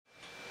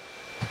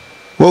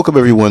Welcome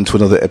everyone to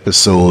another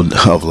episode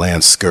of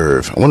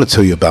Lancescurv. I want to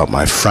tell you about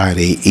my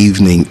Friday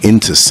evening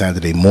into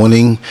Saturday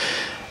morning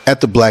at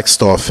the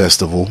Blackstar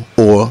Festival,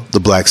 or the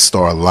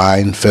Blackstar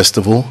Line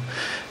Festival.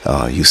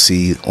 You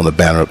see on the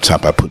banner up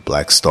top I put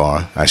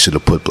Blackstar. I should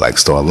have put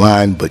Blackstar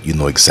Line, but you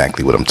know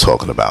exactly what I'm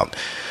talking about.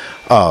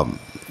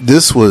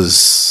 This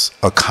was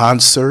a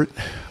concert,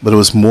 but it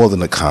was more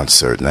than a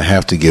concert, and I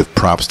have to give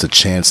props to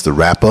Chance the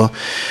Rapper,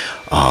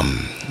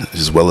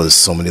 as well as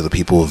so many other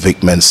people: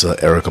 Vic Mensa,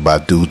 Erykah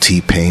Badu,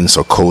 T-Pain,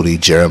 Sarkodie,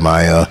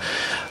 Jeremiah.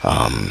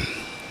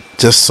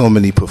 Just so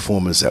many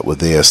performers that were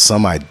there.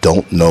 Some I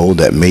don't know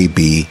that may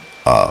be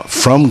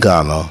from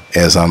Ghana,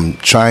 as I'm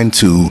trying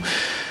to,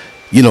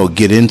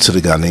 get into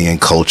the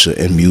Ghanaian culture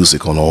and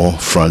music on all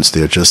fronts.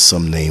 There are just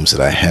some names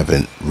that I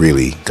haven't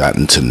really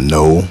gotten to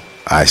know.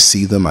 I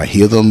see them, I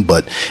hear them,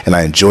 and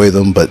I enjoy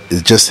them, but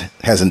it just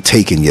hasn't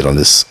taken yet on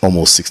this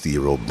almost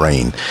 60-year-old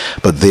brain.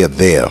 But they're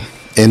there.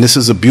 And this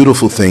is a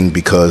beautiful thing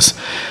because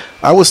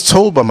I was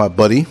told by my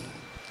buddy,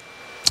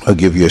 I'll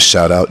give you a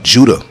shout out,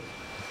 Judah,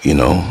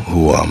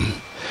 who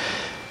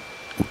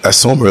I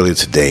saw him earlier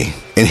today,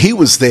 and he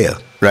was there,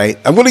 right?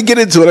 I'm going to get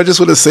into it. I just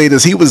want to say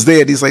this. He was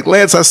there, and he's like,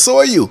 "Lance, I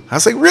saw you." I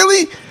was like,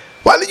 "Really?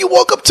 Why didn't you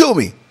walk up to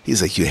me?"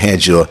 He's like, "You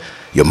had your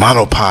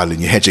monopod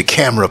and you had your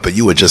camera up and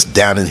you were just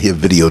down in here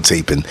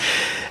videotaping."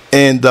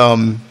 And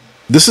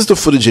this is the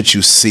footage that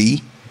you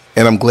see.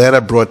 And I'm glad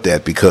I brought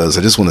that because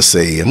I just want to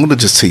say, I'm going to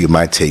just tell you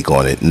my take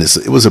on it. And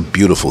it was a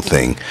beautiful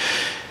thing.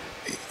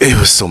 It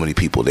was so many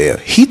people there.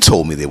 He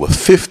told me there were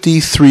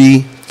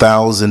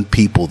 53,000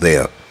 people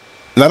there.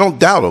 And I don't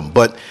doubt him.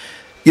 But,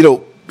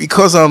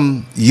 because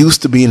I'm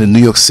used to being in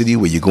New York City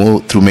where you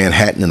go through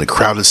Manhattan and the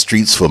crowded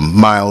streets for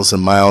miles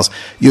and miles,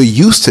 you're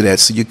used to that.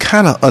 So you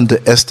kind of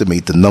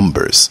underestimate the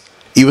numbers.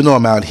 Even though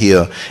I'm out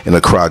here in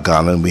Accra,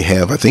 Ghana, and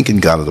I think in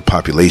Ghana the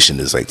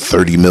population is like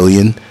 30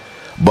 million.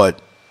 But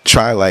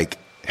try like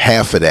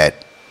half of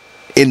that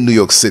in New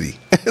York City.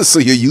 So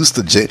you're used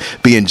to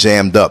being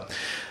jammed up.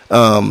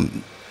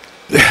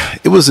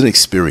 It was an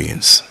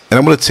experience. And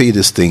I'm going to tell you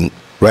this thing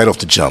right off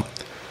the jump.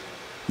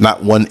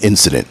 Not one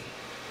incident,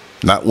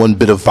 not one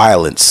bit of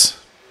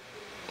violence,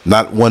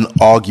 not one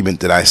argument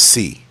that I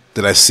see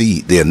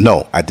there.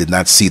 No, I did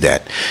not see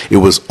that. It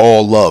was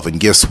all love. And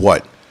guess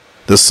what?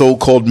 The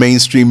so-called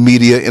mainstream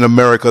media in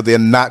America, they're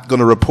not going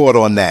to report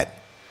on that.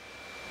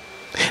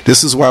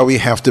 This is why we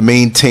have to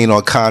maintain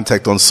our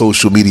contact on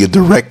social media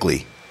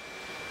directly,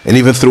 and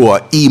even through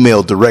our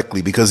email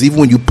directly, because even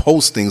when you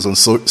post things on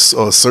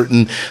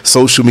certain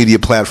social media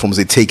platforms,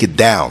 they take it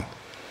down.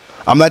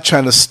 I'm not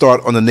trying to start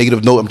on a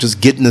negative note. I'm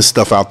just getting this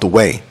stuff out the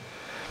way.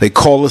 They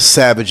call us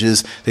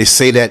savages. They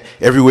say that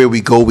everywhere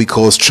we go, we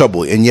cause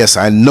trouble. And yes,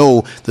 I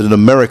know that in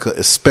America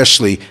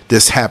especially,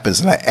 this happens.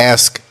 And I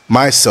ask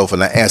myself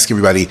and I ask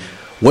everybody,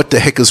 what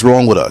the heck is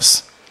wrong with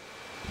us?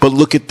 But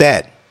look at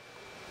that.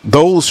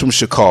 Those from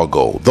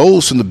Chicago,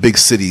 those from the big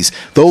cities,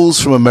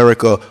 those from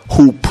America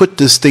who put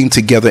this thing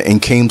together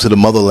and came to the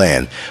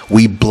motherland,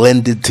 we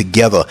blended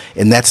together.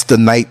 And that's the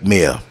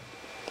nightmare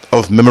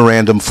of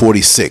Memorandum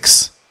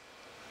 46.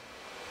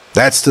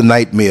 That's the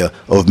nightmare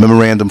of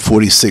Memorandum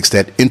 46,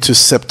 that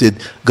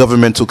intercepted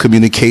governmental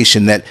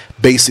communication that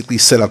basically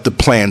set out the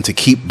plan to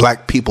keep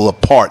black people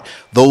apart.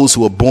 Those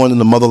who were born in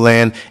the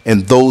motherland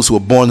and those who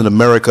were born in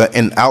America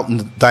and out in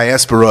the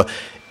diaspora,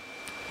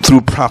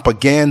 through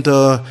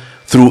propaganda,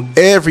 through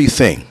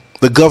everything.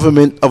 The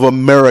government of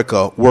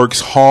America works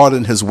hard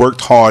and has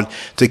worked hard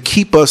to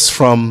keep us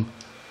from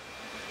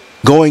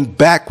going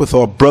back with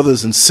our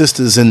brothers and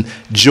sisters and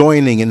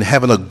joining and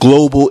having a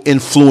global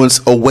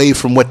influence away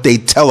from what they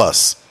tell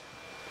us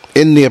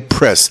in their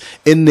press,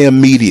 in their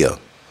media.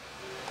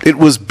 It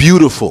was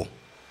beautiful.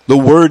 The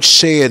word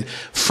shared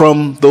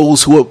from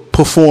those who were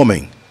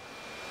performing.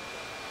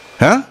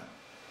 Huh?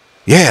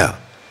 Yeah.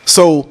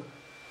 So,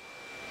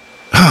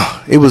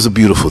 it was a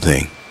beautiful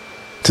thing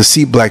to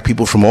see black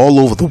people from all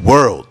over the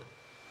world.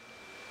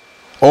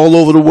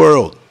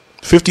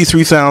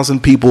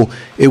 53,000 people.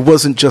 It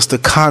wasn't just a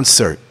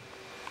concert.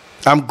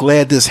 I'm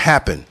glad this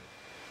happened.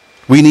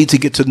 We need to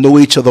get to know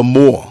each other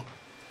more.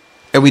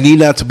 And we need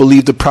not to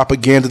believe the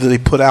propaganda that they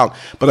put out.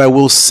 But I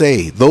will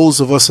say, those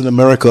of us in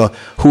America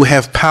who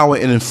have power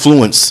and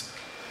influence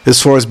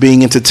as far as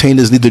being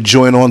entertainers need to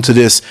join on to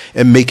this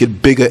and make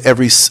it bigger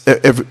every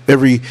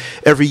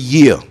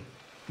year.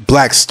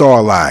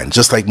 Blackstar Line,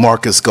 just like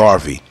Marcus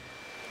Garvey.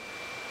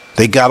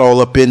 They got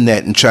all up in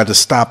that and tried to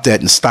stop that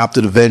and stopped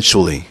it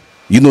eventually.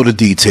 You know the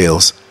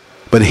details.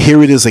 But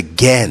here it is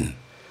again.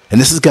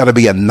 And this has got to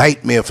be a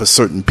nightmare for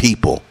certain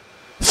people.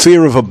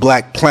 Fear of a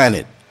black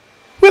planet.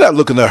 We're not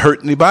looking to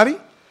hurt anybody.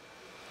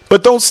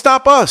 But don't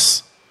stop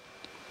us.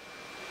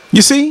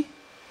 You see?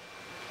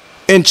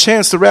 And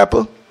Chance the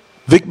Rapper,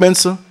 Vic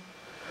Mensa,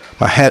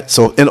 my hat.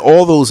 So, and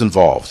all those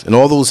involved and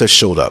all those that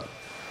showed up.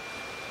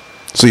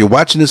 So you're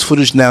watching this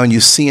footage now and you're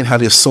seeing how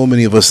there's so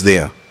many of us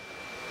there.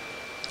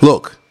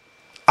 Look.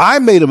 I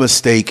made a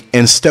mistake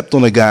and stepped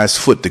on a guy's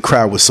foot. The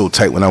crowd was so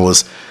tight when I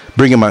was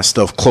bringing my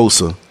stuff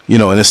closer,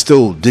 and it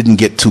still didn't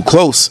get too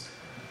close.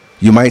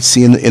 You might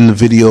see in the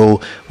video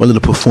one of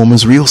the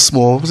performers real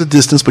small. It was a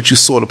distance, but you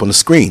saw it up on the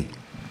screen.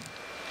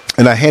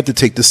 And I had to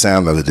take the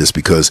sound out of this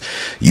because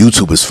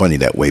YouTube is funny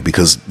that way,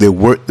 because there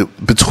were,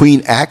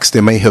 between acts,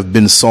 there may have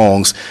been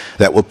songs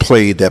that were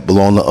played that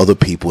belong to other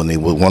people, and they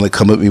would want to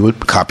come at me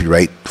with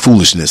copyright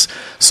foolishness.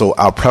 So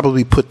I'll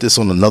probably put this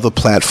on another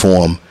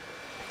platform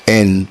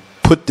and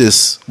put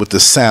this with the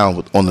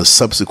sound on the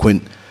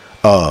subsequent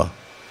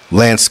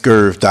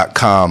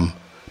Lancescurv.com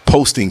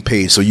posting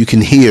page so you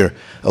can hear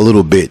a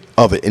little bit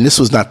of it. And this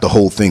was not the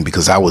whole thing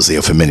because I was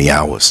there for many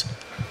hours.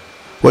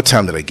 What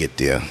time did I get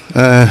there?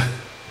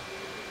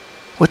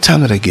 What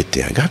time did I get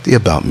there? I got there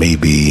about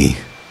maybe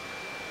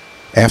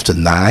after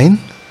 9.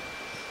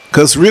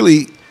 Because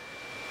really,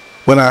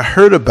 when I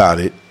heard about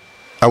it,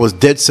 I was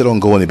dead set on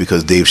going there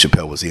because Dave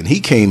Chappelle was here. And he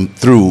came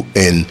through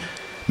and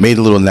made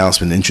a little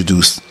announcement,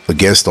 introduced a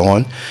guest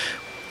on.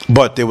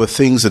 But there were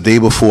things the day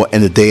before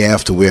and the day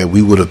after where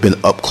we would have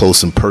been up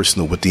close and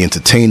personal with the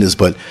entertainers.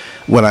 But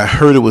when I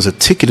heard it was a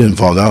ticket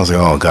involved, I was like,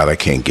 oh, God, I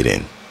can't get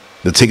in.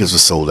 The tickets were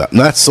sold out.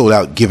 Not sold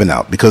out, given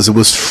out, because it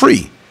was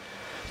free.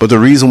 But the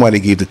reason why they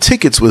gave the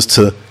tickets was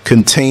to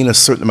contain a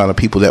certain amount of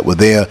people that were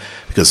there.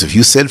 Because if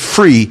you said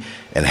free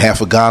and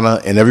half of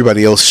Ghana and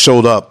everybody else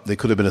showed up, there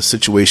could have been a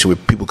situation where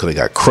people could have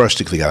got crushed,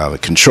 they could have got out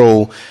of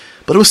control.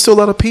 But it was still a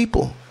lot of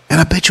people.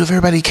 And I bet you if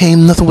everybody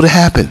came, nothing would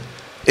have happened.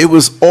 It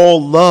was all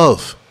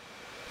love.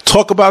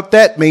 Talk about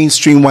that,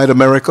 mainstream white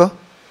America.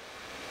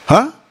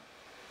 Huh?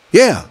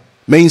 Yeah.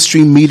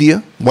 Mainstream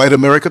media, white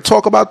America,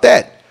 talk about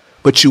that.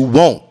 But you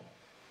won't.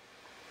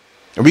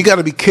 And we got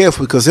to be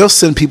careful because they'll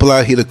send people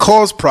out here to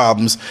cause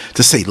problems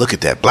to say, look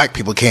at that, black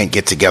people can't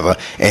get together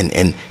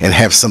and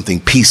have something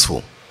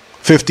peaceful.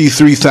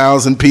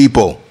 53,000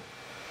 people.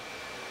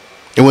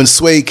 And when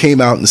Sway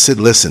came out and said,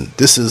 listen,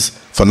 this is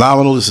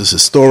phenomenal, this is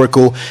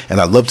historical, and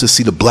I'd love to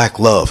see the black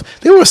love.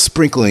 There were a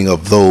sprinkling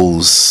of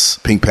those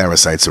pink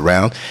parasites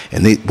around,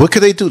 and what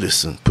could they do?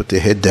 This and put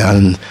their head down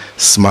and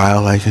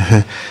smile like,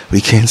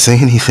 we can't say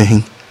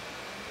anything.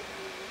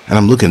 And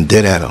I'm looking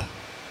dead at them.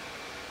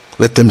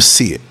 Let them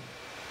see it.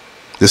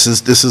 This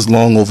is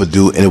long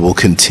overdue, and it will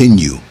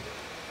continue.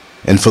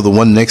 And for the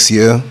one next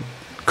year,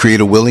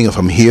 Creator willing, if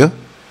I'm here,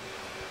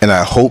 and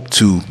I hope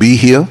to be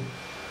here,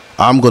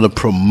 I'm going to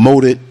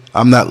promote it.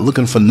 I'm not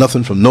looking for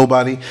nothing from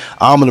nobody.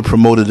 I'm going to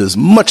promote it as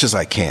much as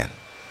I can.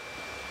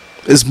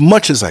 As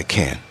much as I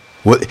can.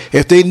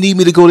 If they need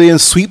me to go there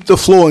and sweep the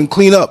floor and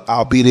clean up,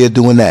 I'll be there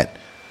doing that.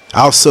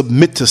 I'll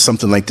submit to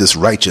something like this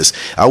righteous.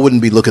 I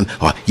wouldn't be looking,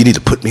 oh, you need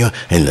to put me on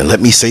and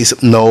let me say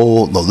something.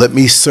 No, let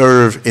me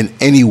serve in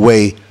any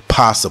way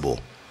possible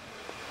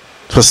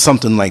for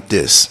something like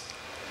this.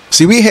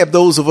 See, we have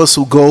those of us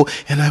who go,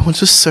 and I want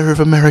to serve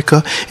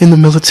America in the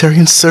military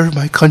and serve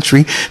my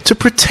country to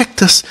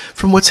protect us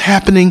from what's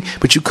happening.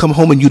 But you come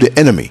home and you're the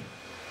enemy.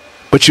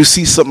 But you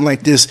see something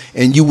like this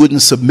and you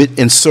wouldn't submit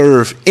and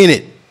serve in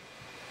it.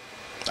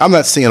 I'm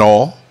not saying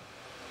all,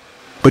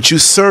 but you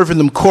serving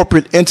them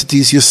corporate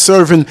entities. You're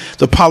serving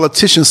the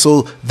politicians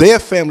so their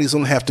families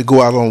don't have to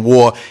go out on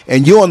war,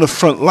 and you're on the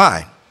front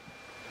line.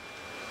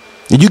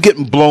 And you're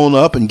getting blown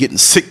up and getting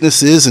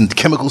sicknesses and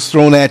chemicals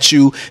thrown at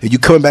you, and you're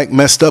coming back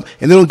messed up,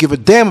 and they don't give a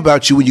damn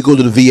about you when you go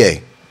to the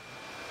VA.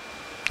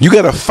 You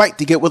got to fight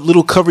to get what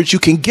little coverage you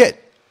can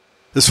get.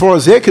 As far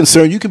as they're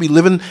concerned, you could be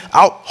living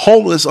out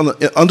homeless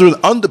under an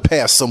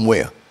underpass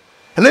somewhere,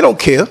 and they don't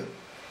care.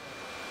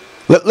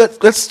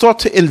 Let's start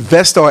to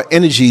invest our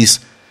energies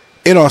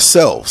in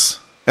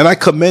ourselves. And I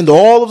commend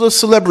all of the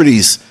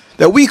celebrities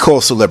that we call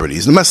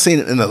celebrities. I'm not saying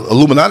it in an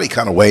Illuminati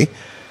kind of way,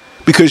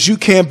 because you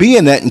can't be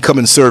in that and come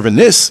and serve in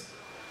this.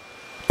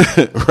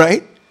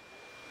 Right?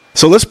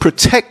 So let's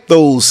protect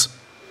those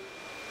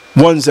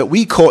ones that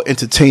we call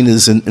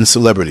entertainers and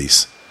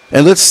celebrities.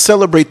 And let's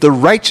celebrate the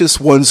righteous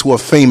ones who are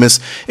famous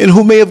and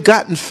who may have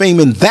gotten fame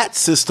in that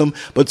system,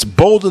 but it's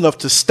bold enough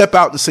to step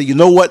out and say, you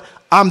know what?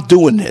 I'm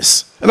doing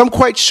this. And I'm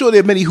quite sure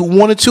there are many who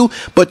wanted to,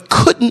 but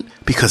couldn't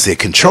because they're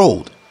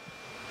controlled.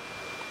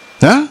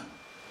 Huh?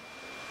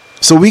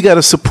 So we got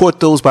to support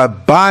those by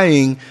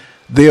buying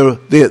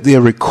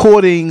their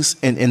recordings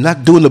and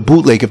not doing the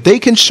bootleg. If they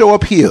can show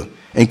up here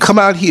and come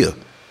out here,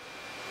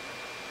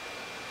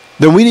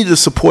 then we need to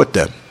support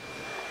them.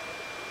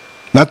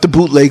 Not the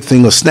bootleg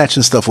thing or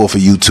snatching stuff off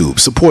of YouTube.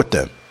 Support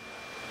them.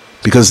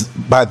 Because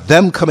by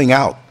them coming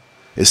out,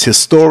 it's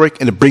historic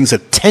and it brings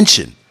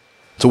attention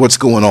to what's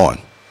going on.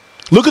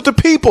 Look at the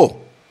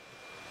people.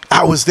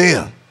 I was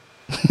there.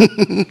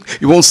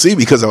 You won't see me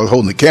because I was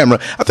holding the camera.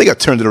 I think I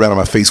turned it around on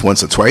my face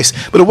once or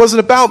twice, but it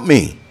wasn't about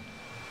me.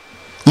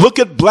 Look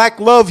at black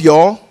love,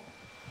 y'all.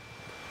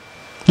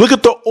 Look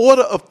at the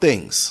order of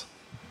things.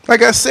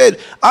 Like I said,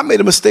 I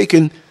made a mistake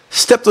and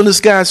stepped on this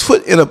guy's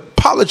foot and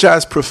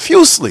apologized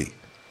profusely.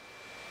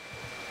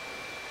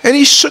 And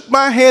he shook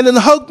my hand and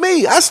hugged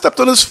me. I stepped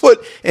on his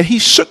foot and he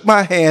shook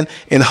my hand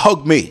and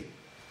hugged me.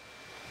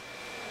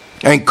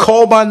 And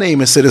called my name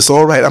and said, it's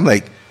all right. I'm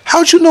like,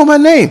 how'd you know my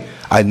name?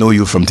 I know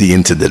you from the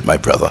internet, my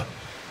brother.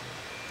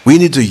 We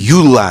need to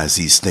utilize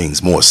these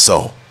things more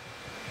so.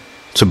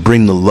 to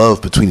bring the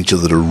love between each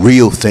other, the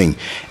real thing.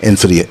 And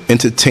for the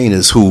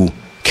entertainers who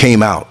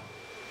came out,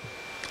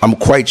 I'm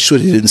quite sure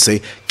they didn't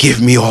say,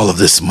 give me all of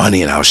this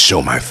money and I'll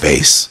show my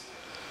face.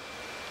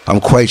 I'm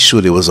quite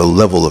sure there was a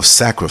level of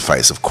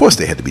sacrifice. Of course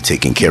they had to be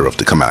taken care of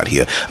to come out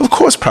here. Of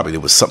course probably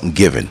there was something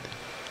given.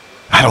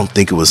 I don't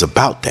think it was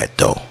about that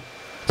though,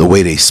 the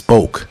way they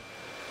spoke.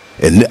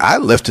 And I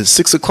left at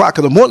 6 o'clock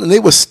in the morning and they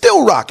were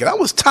still rocking. I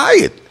was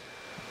tired.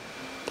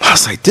 I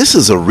was like, this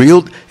is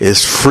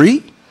it's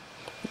free.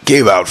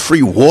 Gave out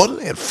free water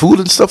and food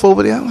and stuff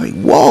over there. I'm like,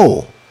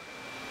 whoa,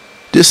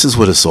 this is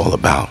what it's all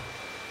about.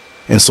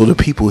 And so the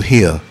people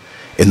here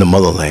in the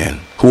motherland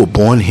who were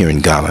born here in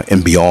Ghana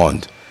and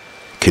beyond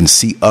can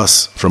see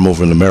us from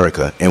over in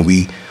America, and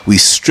we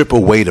strip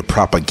away the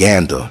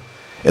propaganda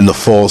and the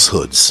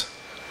falsehoods.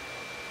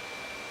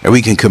 And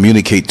we can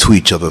communicate to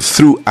each other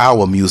through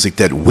our music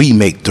that we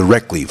make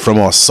directly from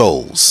our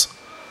souls.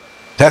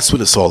 That's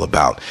what it's all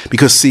about.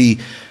 Because see,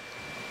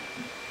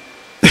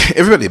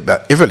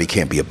 everybody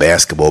can't be a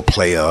basketball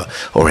player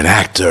or an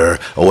actor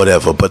or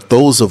whatever, but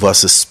those of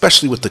us,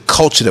 especially with the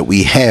culture that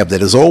we have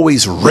that is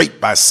always raped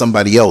by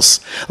somebody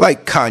else,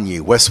 like Kanye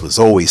West was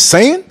always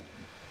saying,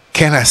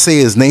 can I say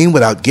his name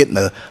without getting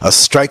a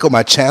strike on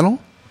my channel?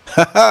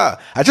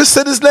 I just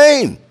said his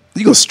name.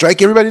 You gonna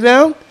strike everybody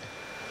down?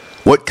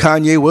 What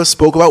Kanye West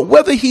spoke about,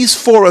 whether he's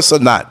for us or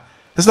not,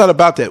 it's not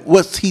about that.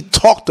 What he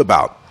talked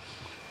about.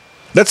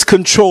 Let's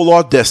control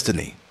our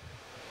destiny.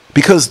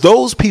 Because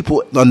those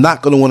people are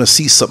not going to want to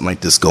see something like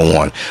this go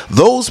on.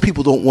 Those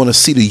people don't want to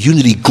see the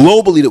unity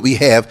globally that we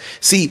have.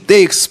 See,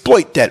 they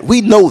exploit that. We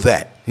know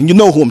that. And you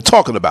know who I'm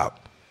talking about.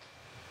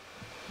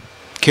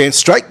 Can't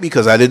strike me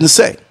because I didn't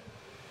say.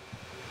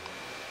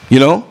 You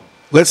know,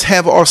 let's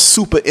have our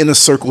super inner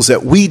circles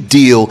that we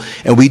deal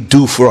and we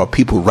do for our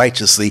people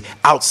righteously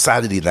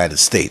outside of the United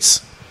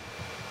States.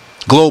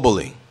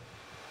 Globally.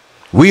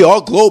 We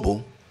are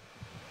global.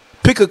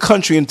 Pick a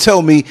country and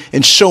tell me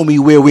and show me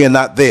where we are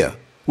not there.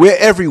 We're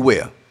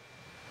everywhere.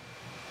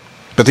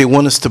 But they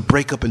want us to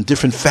break up in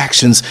different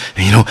factions.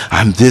 And, you know,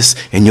 I'm this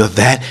and you're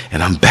that.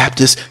 And I'm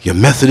Baptist, you're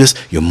Methodist,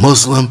 you're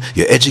Muslim,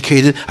 you're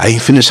educated. I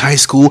ain't finished high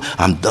school.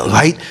 I'm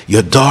light,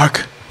 you're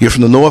dark. You're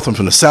from the north, I'm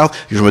from the south.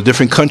 You're from a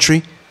different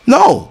country.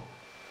 No.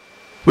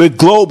 We're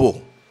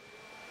global.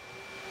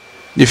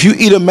 If you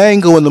eat a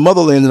mango in the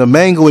motherland and a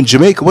mango in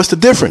Jamaica, what's the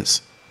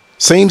difference?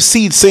 Same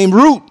seed, same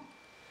root.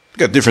 You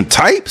got different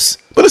types,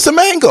 but it's a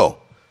mango.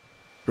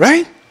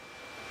 Right?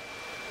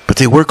 But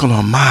they work on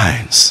our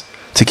minds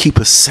to keep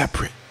us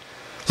separate.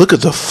 Look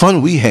at the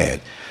fun we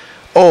had.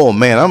 Oh,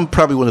 man, I'm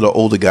probably one of the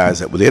older guys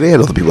that were there. They had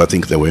other people, I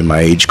think, that were in my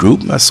age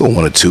group. I saw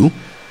one or two.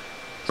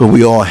 But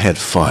we all had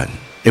fun.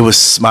 It was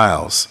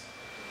smiles.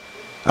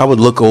 I would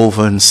look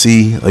over and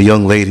see a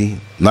young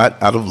lady,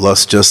 not out of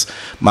lust, just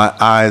my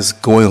eyes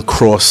going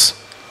across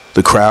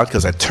the crowd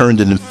because I turned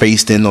in and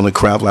faced in on the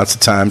crowd lots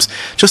of times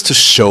just to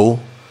show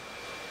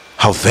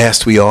how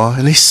vast we are.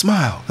 And they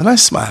smiled, and I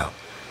smiled.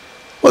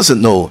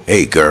 Wasn't no,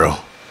 hey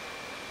girl,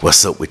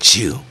 what's up with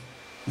you?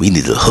 We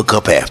need to hook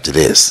up after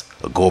this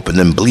or go up in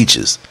them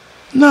bleachers.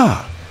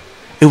 Nah,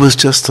 it was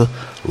just a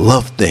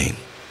love thing.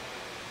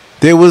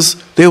 There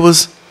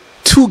was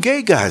two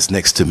gay guys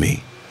next to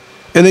me,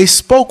 and they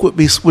spoke with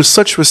me with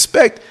such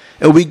respect,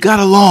 and we got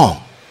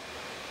along.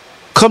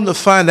 Come to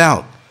find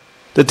out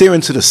that they're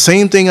into the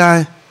same thing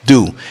I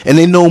do, and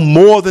they know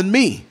more than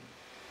me.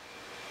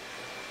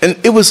 And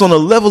it was on a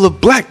level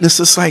of blackness.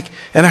 It's like,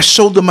 and I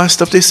showed them my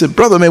stuff. They said,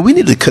 brother, man, we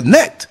need to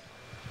connect.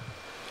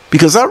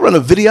 Because I run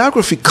a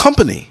videography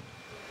company.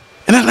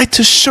 And I'd like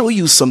to show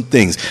you some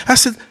things. I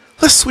said,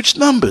 let's switch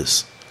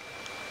numbers.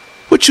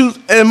 And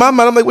in my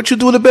mind, I'm like, what you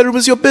do in the bedroom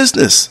is your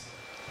business.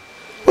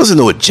 Wasn't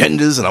no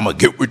agendas and I'm going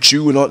to get with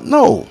you and all.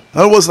 No.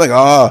 I was like,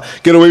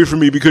 get away from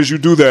me because you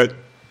do that.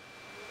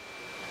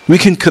 We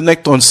can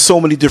connect on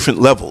so many different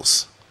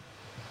levels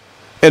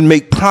and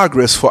make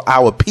progress for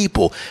our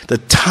people. The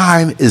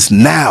time is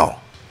now.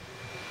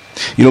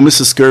 You know,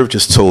 Mrs. Scurv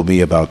just told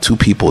me about two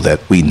people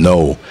that we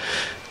know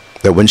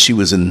that when she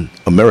was in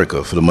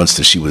America for the months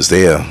that she was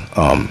there,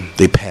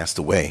 they passed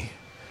away.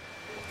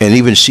 And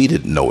even she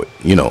didn't know it,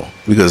 you know,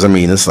 because, I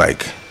mean, it's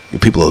like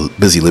people are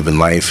busy living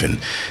life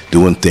and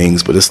doing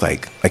things. But it's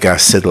like I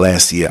said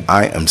last year,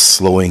 I am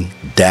slowing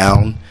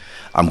down.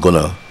 I'm going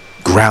to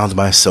ground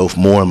myself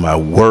more in my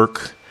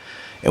work.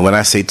 And when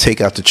I say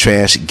take out the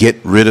trash, get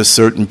rid of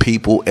certain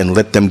people and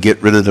let them get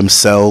rid of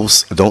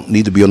themselves. I don't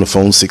need to be on the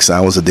phone 6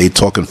 hours a day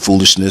talking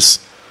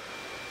foolishness.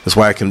 That's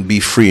why I can be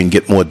free and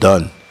get more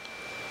done.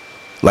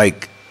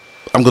 Like,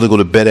 I'm going to go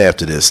to bed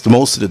after this. The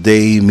most of the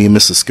day, me and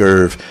Mrs.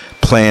 Scurv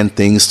planned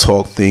things,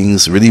 talked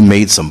things, really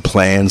made some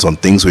plans on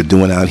things we're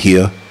doing out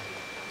here.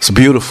 It's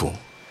beautiful.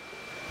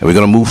 And we're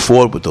going to move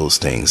forward with those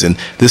things. And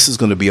this is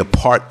going to be a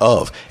part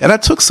of. And I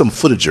took some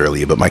footage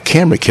earlier, but my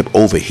camera kept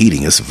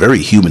overheating. It's very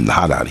humid and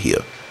hot out here.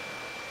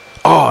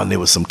 Oh, and there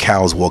was some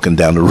cows walking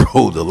down the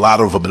road, a lot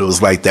of them. And it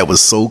was like, that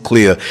was so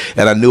clear.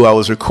 And I knew I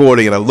was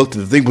recording and I looked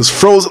and the thing was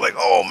frozen. Like,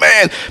 oh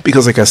man.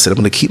 Because like I said, I'm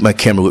going to keep my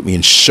camera with me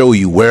and show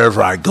you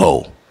wherever I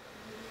go.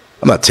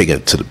 I'm not taking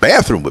it to the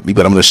bathroom with me,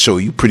 but I'm going to show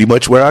you pretty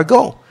much where I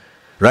go,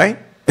 right?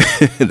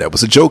 That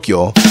was a joke,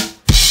 y'all.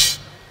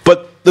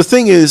 But the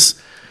thing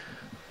is,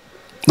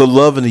 the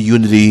love and the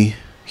unity,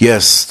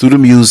 yes, through the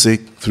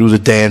music, through the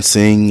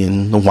dancing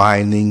and the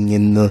whining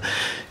and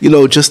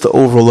the, just the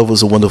overall love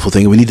was a wonderful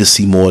thing. We need to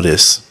see more of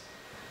this.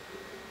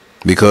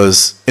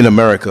 Because in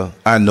America,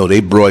 I know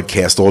they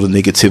broadcast all the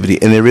negativity,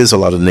 and there is a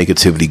lot of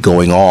negativity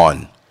going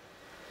on.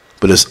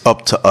 But it's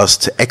up to us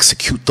to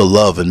execute the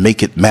love and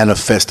make it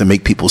manifest and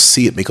make people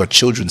see it, make our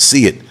children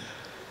see it.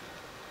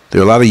 There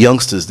are a lot of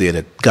youngsters there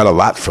that got a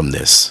lot from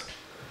this.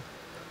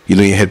 You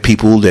had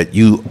people that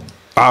you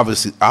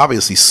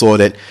obviously saw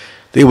that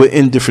they were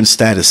in different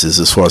statuses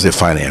as far as their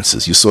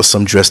finances. You saw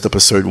some dressed up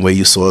a certain way.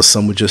 You saw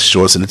some with just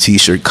shorts and a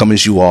t-shirt. Come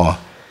as you are.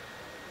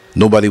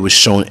 Nobody was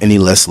shown any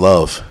less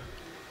love.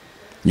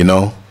 It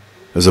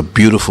was a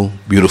beautiful,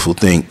 beautiful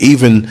thing.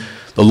 Even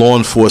the law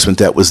enforcement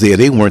that was there,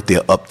 they weren't there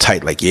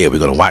uptight like, yeah, we're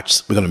going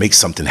to make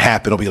something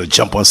happen, or we're going to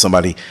jump on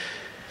somebody.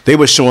 They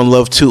were showing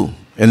love too.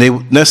 And they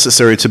were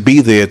necessary to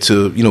be there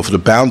to, for the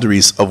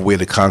boundaries of where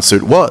the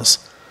concert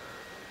was.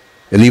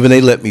 And even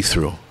they let me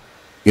through.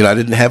 I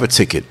didn't have a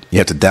ticket. You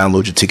had to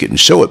download your ticket and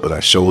show it, but I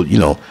showed,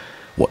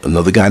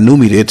 another guy knew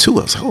me there too.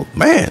 I was like, oh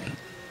man,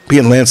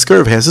 being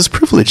Lancescurv has its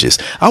privileges.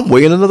 I'm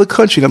way in another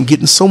country and I'm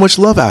getting so much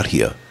love out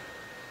here.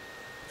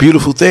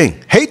 Beautiful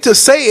thing. Hate to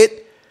say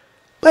it,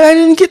 but I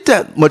didn't get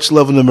that much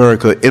love in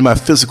America in my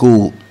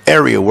physical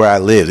area where I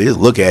live. They just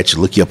look at you,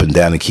 look you up and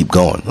down and keep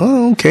going.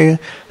 Oh, okay. I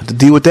have to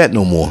deal with that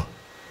no more.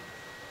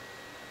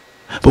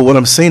 But what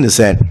I'm saying is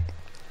that,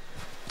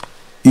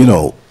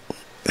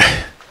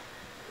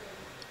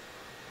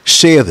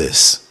 share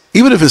this.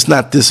 Even if it's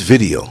not this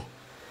video,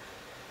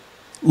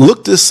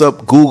 look this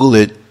up, Google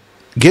it,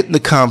 get in the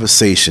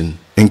conversation,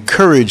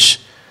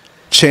 encourage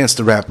Chance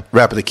the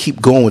Rapper to keep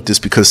going with this,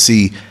 because,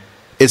 see,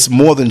 it's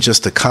more than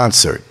just a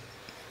concert.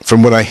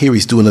 From what I hear,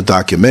 he's doing a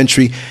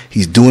documentary.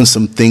 He's doing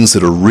some things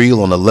that are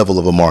real on the level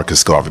of a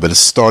Marcus Garvey. But it's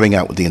starting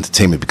out with the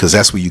entertainment, because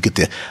that's where you get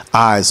the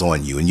eyes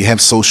on you. And you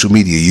have social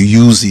media. You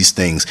use these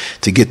things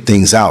to get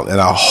things out. And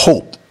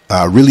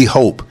I really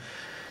hope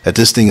that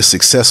this thing is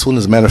successful. And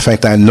as a matter of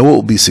fact, I know it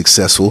will be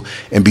successful.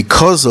 And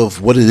because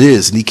of what it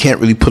is, and he can't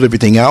really put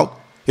everything out,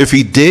 if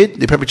he did,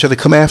 they'd probably try to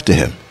come after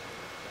him.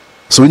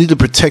 So we need to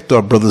protect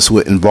our brothers who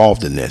are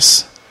involved in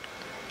this.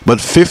 But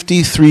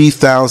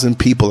 53,000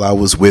 people I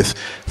was with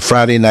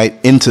Friday night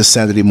into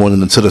Saturday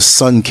morning until the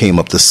sun came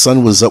up. The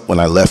sun was up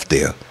when I left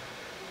there.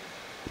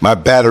 My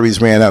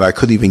batteries ran out. I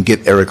couldn't even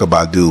get Erykah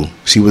Badu.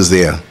 She was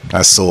there.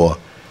 I saw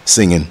her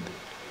singing.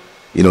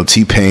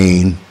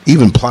 T-Pain.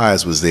 Even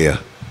Plies was there,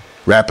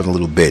 rapping a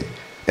little bit.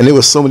 And there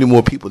were so many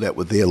more people that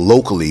were there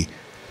locally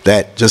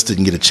that just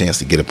didn't get a chance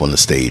to get up on the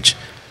stage.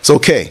 It's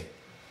okay.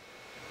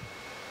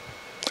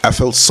 I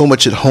felt so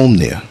much at home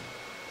there.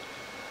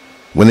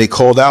 When they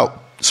called out,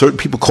 certain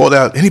people called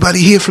out, anybody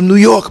here from New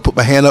York? I put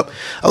my hand up.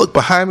 I looked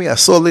behind me. I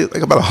saw like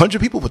about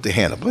 100 people put their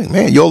hand up. I'm like,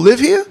 man, y'all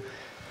live here?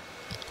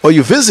 Or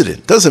you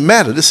visited? Doesn't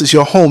matter. This is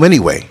your home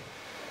anyway.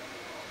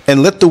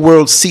 And let the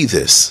world see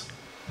this.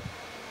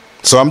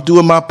 So I'm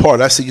doing my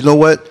part. I said, you know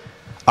what?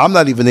 I'm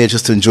not even there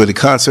just to enjoy the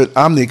concert.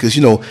 I'm there because,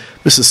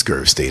 Mrs.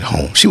 Scurv stayed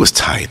home. She was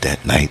tired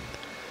that night.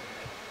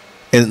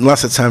 And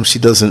lots of times she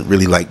doesn't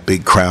really like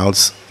big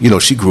crowds.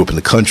 She grew up in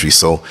the country,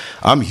 so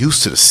I'm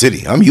used to the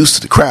city. I'm used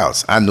to the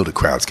crowds. I know the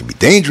crowds can be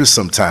dangerous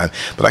sometimes,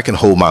 but I can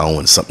hold my own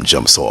when something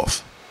jumps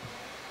off.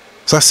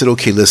 So I said,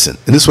 okay, listen.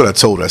 And this is what I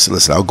told her. I said,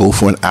 listen, I'll go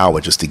for an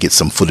hour just to get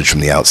some footage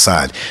from the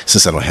outside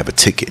since I don't have a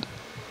ticket.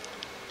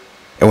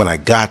 And when I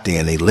got there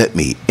and they let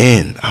me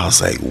in, I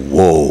was like,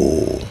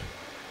 whoa,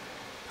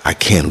 I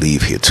can't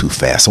leave here too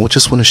fast. I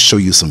just want to show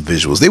you some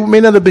visuals. They may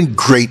not have been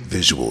great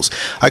visuals.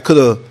 I could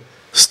have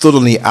stood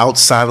on the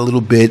outside a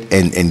little bit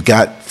and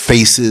got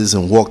faces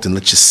and walked and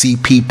let you see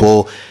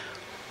people.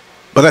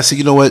 But I said,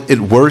 you know what? At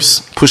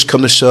worst, push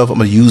come to shove, I'm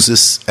going to use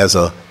this as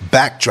a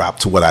backdrop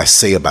to what I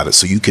say about it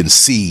so you can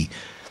see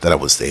that I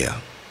was there.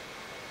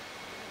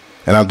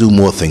 And I'll do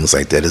more things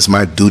like that. It's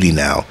my duty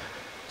now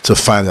to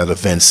find out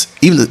events,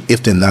 even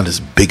if they're not as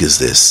big as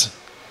this,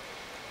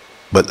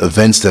 but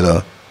events that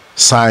are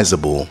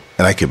sizable,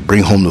 and I can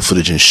bring home the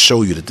footage and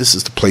show you that this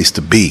is the place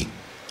to be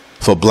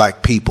for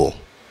black people.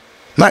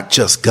 Not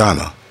just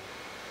Ghana,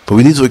 but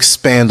we need to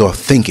expand our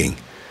thinking.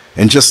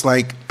 And just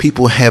like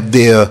people have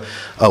their,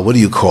 what do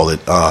you call it?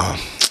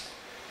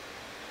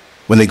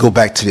 When they go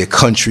back to their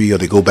country, or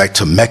they go back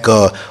to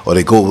Mecca, or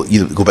they go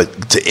back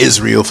to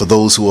Israel for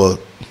those who are,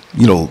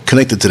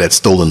 connected to that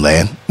stolen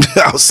land.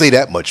 I'll say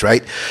that much,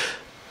 right?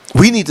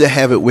 We need to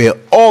have it where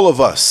all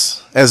of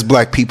us as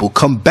black people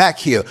come back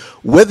here.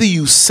 Whether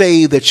you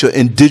say that you're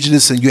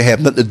indigenous and you have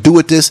nothing to do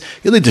with this,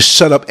 you need to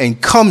shut up and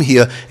come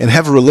here and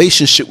have a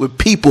relationship with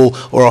people,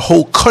 or a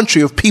whole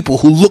country of people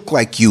who look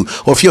like you,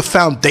 or if you're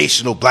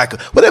foundational black,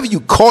 whatever you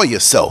call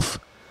yourself.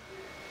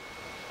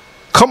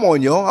 Come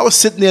on, y'all. I was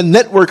sitting there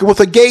networking with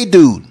a gay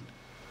dude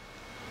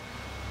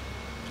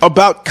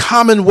about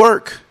common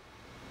work.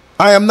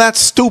 I am not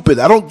stupid.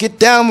 I don't get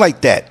down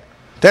like that.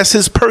 That's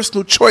his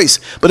personal choice,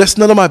 but that's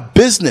none of my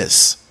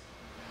business.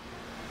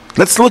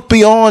 Let's look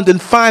beyond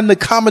and find the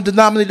common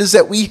denominators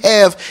that we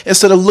have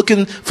instead of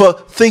looking for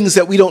things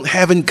that we don't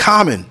have in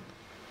common.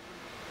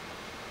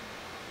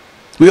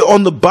 We're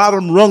on the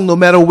bottom rung no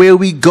matter where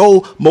we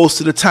go most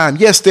of the time.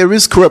 Yes, there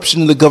is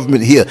corruption in the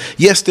government here.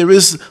 Yes, there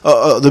is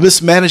the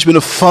mismanagement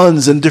of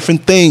funds and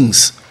different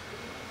things.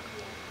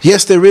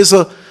 Yes, there is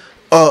a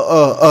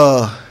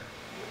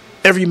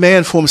every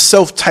man for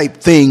himself type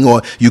thing,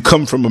 or you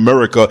come from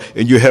America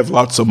and you have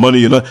lots of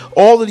money, and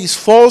all of these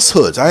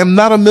falsehoods. I am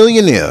not a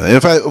millionaire. And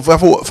if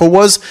I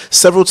was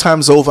several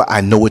times over,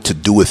 I know what to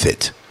do with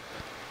it.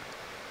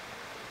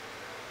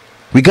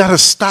 We got to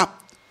stop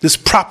this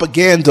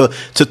propaganda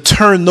to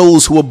turn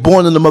those who are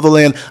born in the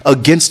motherland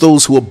against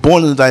those who are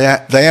born in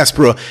the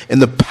diaspora. And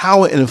the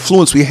power and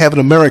influence we have in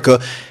America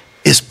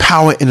is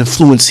power and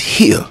influence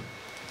here.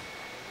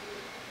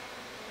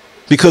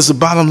 Because the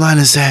bottom line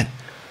is that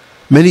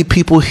many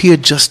people here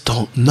just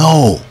don't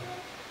know.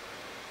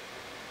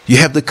 You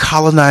have the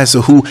colonizer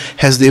who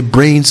has their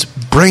brains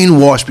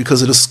brainwashed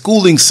because of the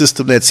schooling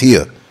system that's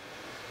here.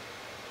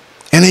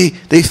 And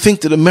they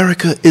think that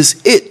America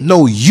is it.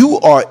 No, you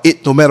are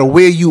it no matter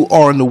where you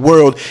are in the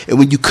world. And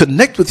when you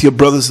connect with your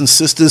brothers and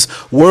sisters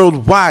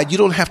worldwide, you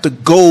don't have to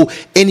go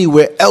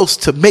anywhere else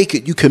to make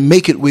it. You can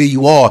make it where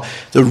you are.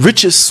 The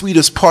richest,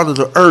 sweetest part of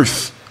the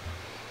earth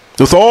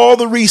with all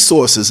the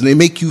resources, and they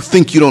make you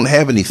think you don't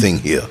have anything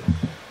here.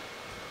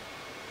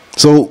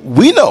 So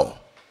we know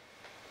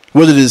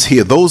what it is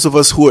here. Those of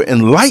us who are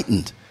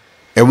enlightened,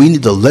 and we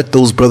need to let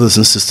those brothers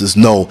and sisters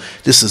know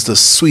this is the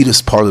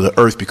sweetest part of the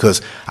earth,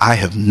 because I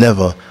have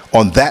never,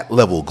 on that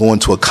level, gone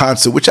to a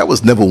concert, which I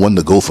was never one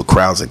to go for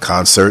crowds and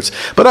concerts,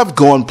 but I've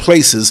gone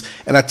places,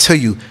 and I tell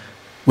you,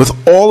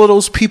 with all of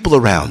those people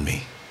around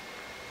me,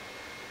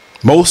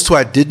 most who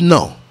I didn't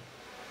know,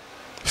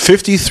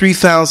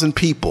 53,000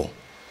 people,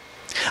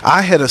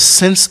 I had a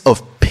sense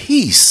of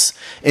peace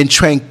and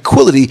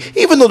tranquility,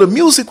 even though the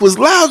music was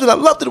loud and I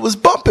loved it, it was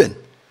bumping.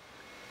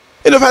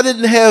 And if I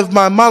didn't have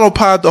my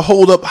monopod to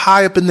hold up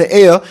high up in the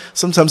air,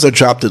 sometimes I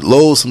dropped it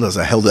low, sometimes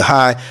I held it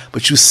high.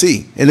 But you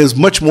see, and there's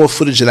much more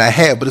footage than I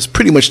have, but it's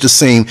pretty much the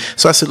same.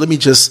 So I said, let me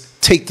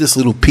just take this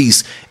little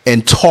piece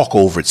and talk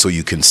over it so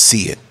you can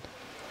see it.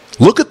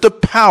 Look at the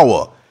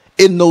power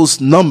in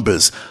those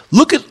numbers.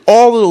 Look at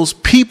all of those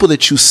people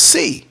that you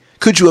see.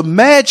 Could you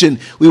imagine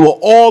we were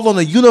all on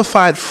a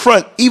unified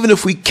front, even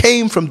if we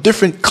came from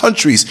different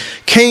countries,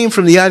 came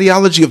from the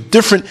ideology of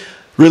different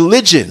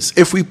religions?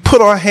 If we put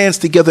our hands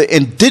together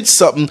and did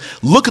something,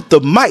 look at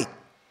the might.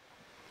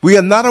 We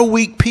are not a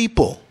weak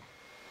people.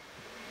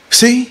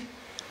 See?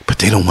 But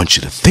they don't want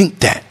you to think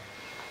that.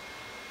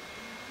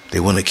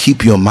 They want to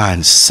keep your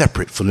mind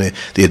separate from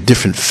their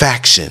different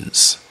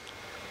factions.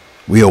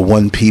 We are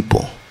one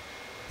people.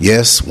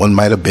 Yes, one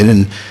might have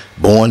been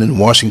born in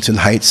Washington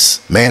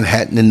Heights,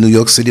 Manhattan, in New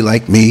York City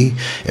like me,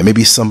 and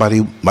maybe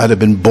somebody might have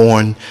been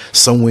born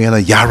somewhere in a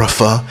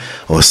Yarafa,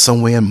 or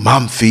somewhere in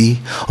Mamfi,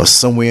 or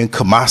somewhere in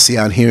Kumasi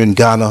out here in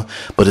Ghana,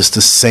 but it's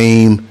the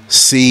same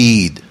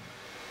seed.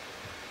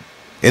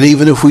 And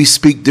even if we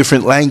speak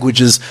different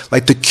languages,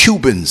 like the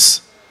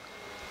Cubans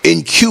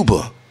in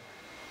Cuba,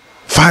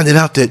 finding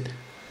out that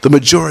the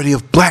majority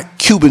of black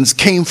Cubans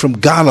came from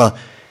Ghana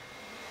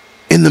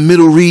in the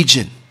middle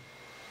region,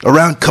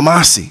 around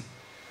Kumasi.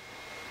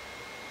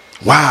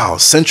 Wow,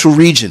 central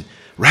region,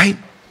 right?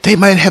 They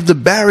might have the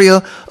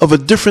barrier of a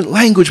different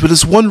language, but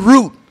it's one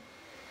root.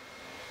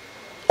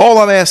 All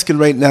I'm asking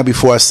right now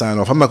before I sign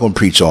off, I'm not going to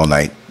preach all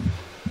night.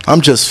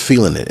 I'm just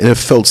feeling it, and it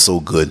felt so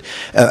good.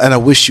 And I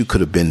wish you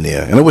could have been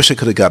there. And I wish I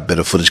could have got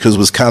better footage, because it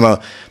was kind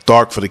of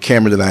dark for the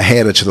camera that I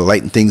had. I should have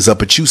lightened things up.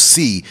 But you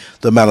see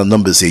the amount of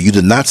numbers here. You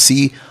did not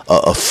see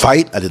a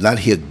fight. I did not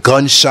hear a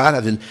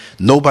gunshot.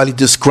 Nobody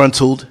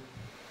disgruntled.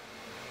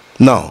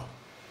 No.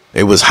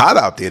 It was hot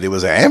out there. There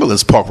was an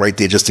ambulance parked right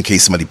there just in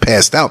case somebody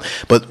passed out.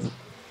 But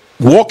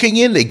walking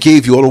in, they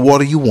gave you all the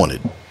water you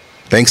wanted.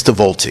 Thanks to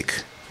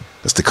Voltic.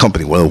 That's the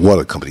company, one of the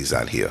water companies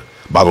out here.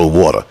 Bottled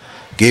water.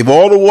 Gave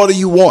all the water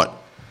you want.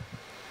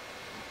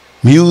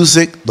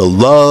 Music, the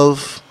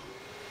love.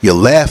 You're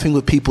laughing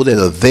with people that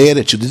are there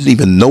that you didn't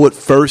even know at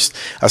first.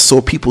 I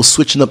saw people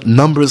switching up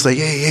numbers like,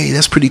 hey,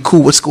 that's pretty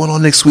cool. What's going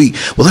on next week?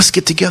 Well, let's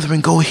get together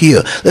and go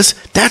here.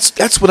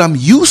 That's what I'm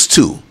used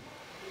to.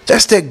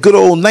 That's that good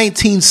old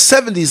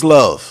 1970s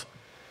love.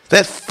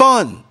 That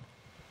fun.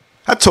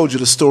 I told you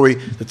the story,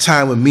 the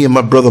time when me and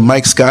my brother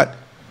Mike Scott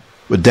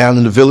were down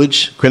in the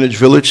village, Greenwich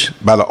Village,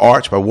 by the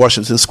Arch, by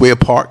Washington Square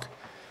Park.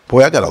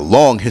 Boy, I got a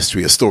long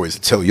history of stories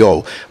to tell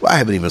y'all. Well, I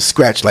haven't even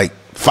scratched like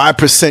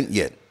 5%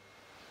 yet.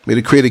 May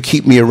the Creator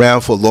keep me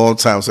around for a long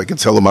time so I can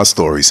tell them my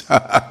stories.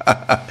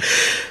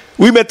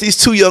 We met these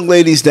two young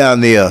ladies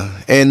down there,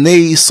 and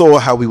they saw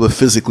how we were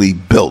physically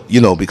built,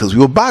 because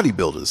we were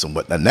bodybuilders and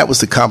whatnot. And that was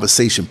the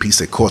conversation piece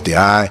that caught their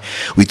eye.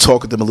 We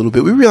talked with them a little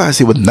bit. We realized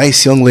they were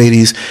nice young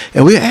ladies,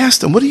 and we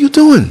asked them, what are you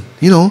doing?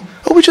 Oh,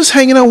 we're just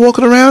hanging out,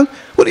 walking around.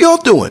 What are y'all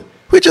doing?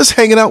 We're just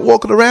hanging out,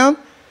 walking around.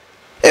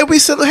 And we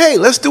said, hey,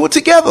 let's do it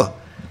together.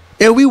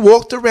 And we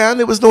walked around.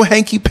 There was no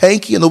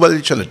hanky-panky and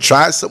nobody trying to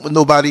try something with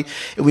nobody.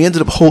 And we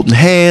ended up holding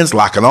hands,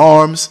 locking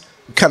arms.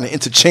 kind of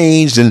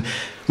interchanged, and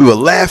we were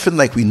laughing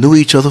like we knew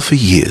each other for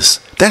years.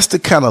 That's the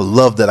kind of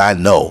love that I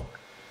know.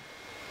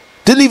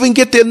 Didn't even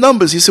get their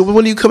numbers. He said, well,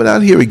 when are you coming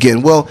out here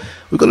again? Well,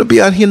 we're going to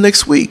be out here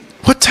next week.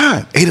 What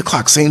time? 8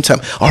 o'clock, same time.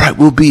 All right,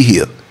 we'll be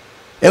here.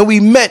 And we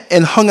met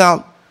and hung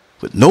out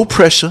with no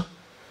pressure,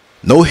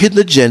 no hidden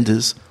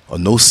agendas, or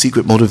no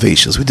secret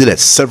motivations. We did that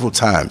several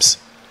times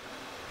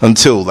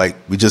until, like,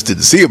 we just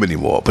didn't see them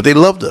anymore. But they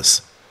loved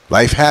us.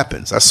 Life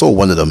happens. I saw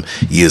one of them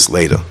years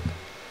later.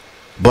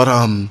 But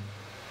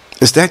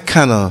it's that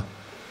kind of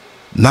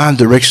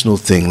non-directional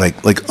thing,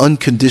 like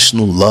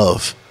unconditional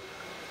love.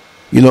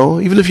 You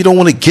know, even if you don't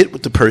want to get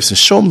with the person,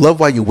 show them love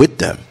while you're with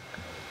them.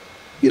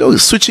 You know,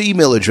 switch your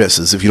email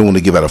addresses if you don't want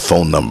to give out a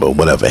phone number or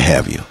whatever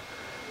have you.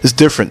 It's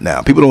different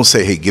now. People don't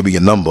say, hey, give me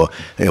your number.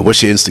 Hey,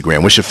 what's your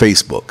Instagram? What's your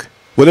Facebook?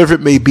 Whatever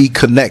it may be,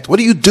 connect. What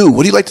do you do?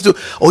 What do you like to do?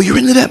 Oh, you're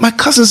into that? My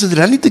cousin's into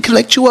that. I need to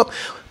connect you up.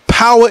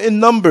 Power in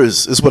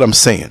numbers is what I'm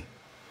saying.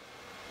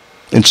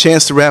 And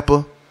Chance the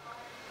Rapper,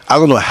 I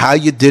don't know how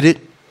you did it,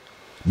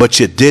 but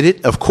you did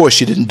it. Of course,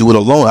 you didn't do it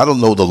alone. I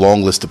don't know the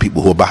long list of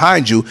people who are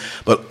behind you,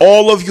 but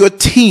all of your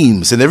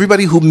teams and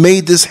everybody who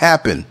made this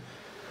happen,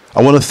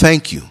 I want to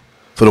thank you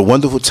for the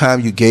wonderful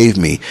time you gave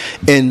me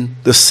and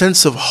the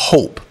sense of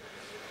hope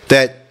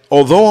that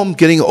although I'm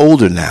getting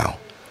older now,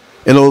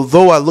 and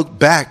although I look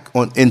back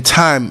in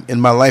time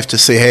in my life to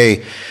say,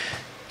 hey,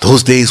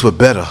 those days were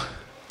better,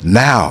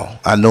 now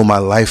I know my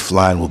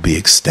lifeline will be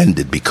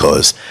extended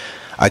because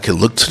I can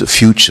look to the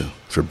future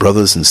for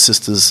brothers and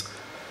sisters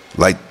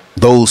like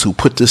those who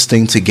put this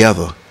thing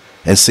together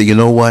and say, you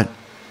know what?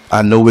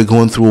 I know we're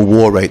going through a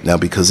war right now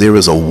because there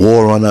is a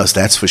war on us,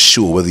 that's for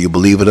sure, whether you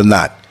believe it or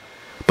not.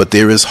 But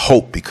there is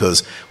hope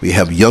because we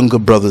have younger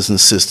brothers and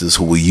sisters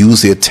who will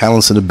use their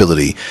talents and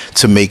ability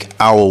to make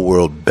our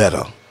world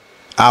better,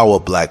 our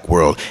black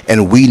world.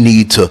 And we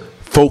need to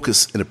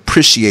focus and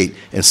appreciate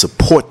and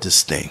support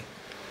this thing.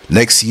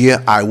 Next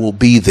year, I will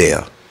be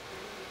there.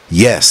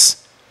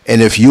 Yes.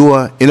 And if you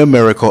are in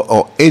America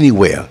or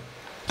anywhere,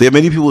 there are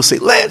many people who say,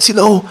 Lance, you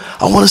know,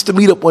 I want us to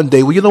meet up one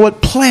day. Well, you know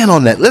what? Plan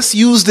on that. Let's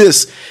use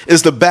this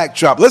as the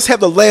backdrop. Let's have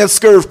the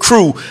Lancescurv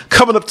crew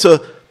coming up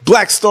to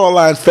Blackstar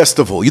Line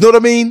Festival. You know what I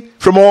mean?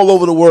 From all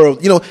over the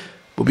world. You know,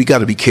 but we got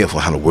to be careful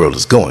how the world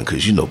is going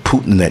because, you know,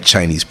 Putin and that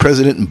Chinese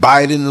president and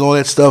Biden and all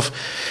that stuff,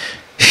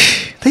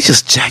 they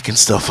just jacking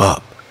stuff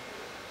up.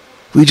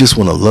 We just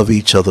want to love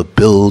each other,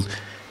 build,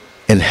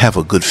 and have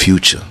a good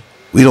future.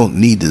 We don't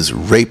need this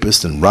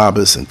rapists and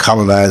robbers and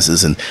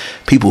colonizers and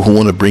people who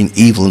want to bring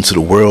evil into the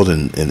world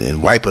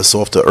and wipe us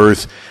off the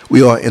earth.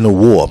 We are in a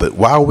war, but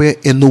while we're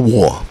in the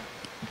war,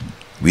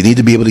 we need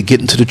to be able to get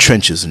into the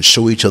trenches and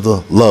show each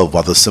other love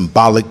while the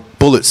symbolic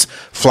bullets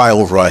fly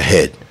over our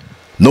head,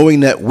 knowing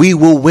that we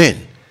will win.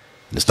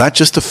 And it's not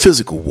just a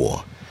physical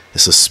war,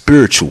 it's a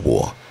spiritual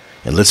war.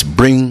 And let's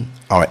bring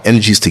our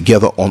energies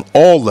together on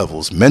all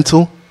levels,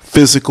 mental,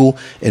 physical,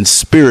 and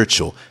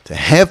spiritual, to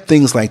have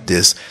things like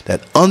this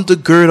that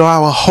undergird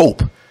our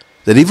hope,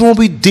 that even when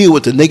we deal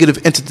with the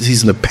negative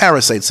entities and the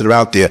parasites that are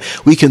out there,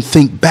 we can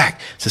think back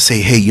to say,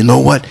 hey, you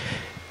know what?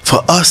 For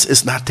us,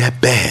 it's not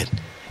that bad.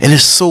 And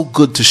it's so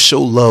good to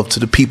show love to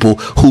the people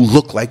who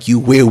look like you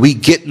where we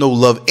get no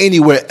love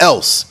anywhere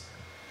else.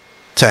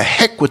 To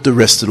heck with the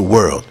rest of the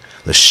world.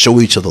 Let's show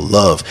each other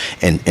love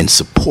and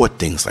support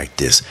things like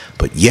this,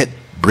 but yet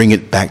bring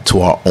it back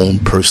to our own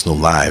personal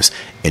lives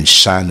and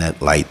shine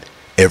that light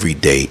every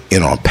day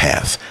in our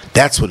path.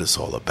 That's what it's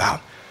all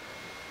about.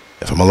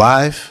 If I'm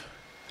alive,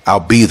 I'll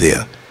be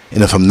there.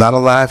 And if I'm not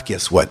alive,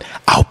 guess what?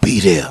 I'll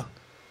be there.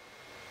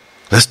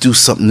 Let's do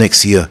something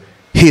next year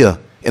here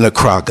in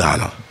Accra,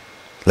 Ghana.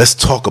 Let's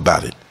talk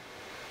about it.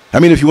 I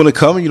mean, if you want to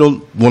come and you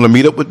don't want to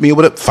meet up with me or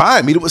whatever,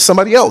 fine, meet up with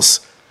somebody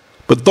else.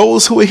 But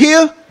those who are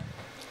here,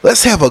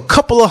 let's have a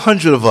couple of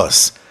hundred of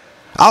us.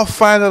 I'll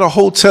find out a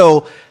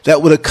hotel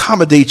that would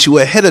accommodate you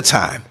ahead of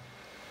time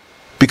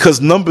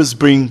because numbers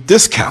bring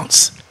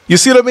discounts. You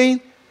see what I mean?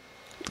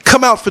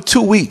 Come out for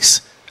 2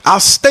 weeks. I'll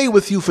stay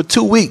with you for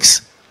 2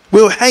 weeks.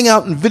 We'll hang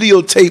out and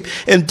videotape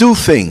and do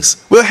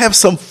things. We'll have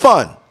some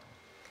fun.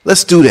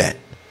 Let's do that.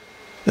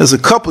 There's a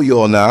couple of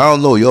y'all now. I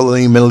don't know. Y'all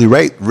ain't mentally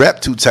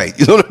wrapped too tight.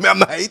 You know what I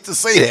mean? I hate to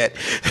say that.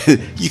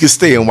 You can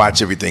stay and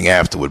watch everything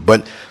afterward.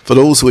 But for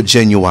those who are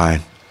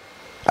genuine,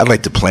 I'd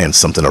like to plan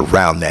something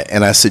around that.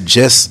 And I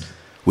suggest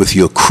with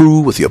your crew,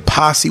 with your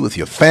posse, with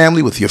your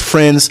family, with your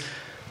friends,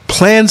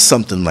 plan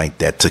something like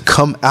that to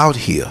come out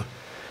here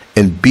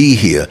and be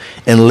here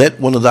and let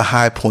one of the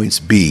high points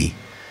be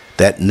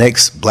that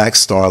next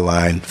Blackstar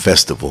Line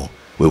Festival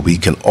where we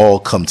can all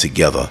come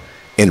together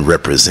and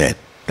represent.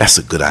 That's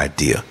a good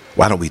idea.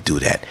 Why don't we do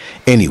that?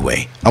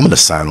 Anyway, I'm going to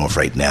sign off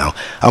right now.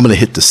 I'm going to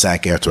hit the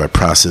sack after I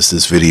process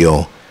this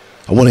video.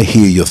 I want to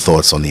hear your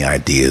thoughts on the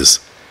ideas.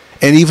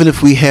 And even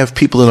if we have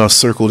people in our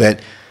circle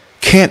that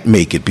can't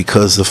make it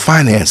because the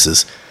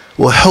finances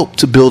will help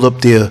to build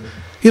up their,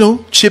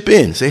 chip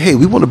in. Say, hey,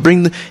 we want to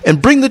bring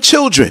the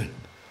children.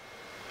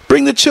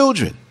 Bring the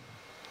children.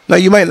 Now,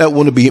 you might not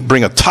want to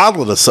bring a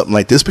toddler to something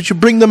like this, but you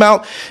bring them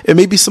out, and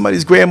maybe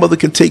somebody's grandmother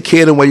can take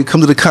care of them while you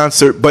come to the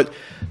concert, but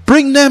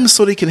bring them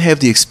so they can have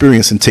the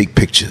experience and take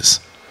pictures.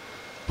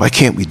 Why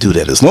can't we do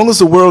that? As long as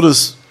the world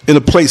is in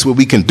a place where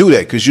we can do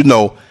that, because, you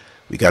know,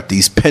 we got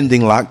these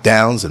pending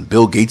lockdowns and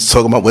Bill Gates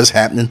talking about what's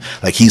happening,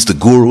 like he's the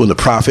guru and the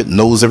prophet,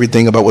 knows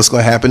everything about what's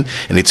going to happen,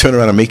 and they turn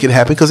around and make it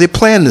happen because they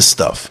plan this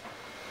stuff.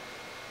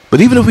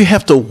 But even if we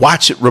have to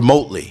watch it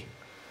remotely,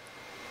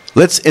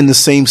 let's, in the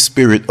same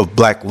spirit of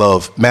black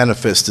love,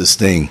 manifest this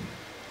thing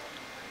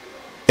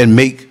and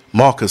make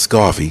Marcus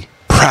Garvey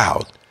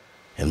proud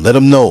and let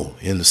him know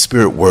in the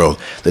spirit world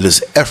that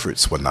his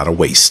efforts were not a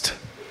waste.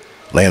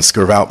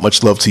 Lancescurv out.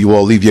 Much love to you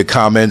all. Leave your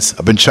comments.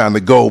 I've been trying to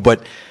go,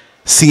 but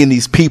seeing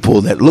these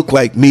people that look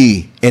like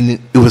me and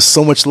it was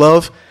so much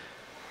love,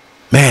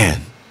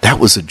 man, that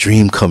was a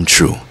dream come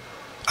true.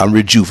 I'm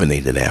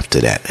rejuvenated after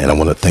that, and I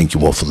want to thank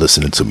you all for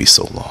listening to me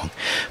so long.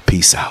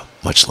 Peace out.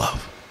 Much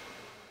love.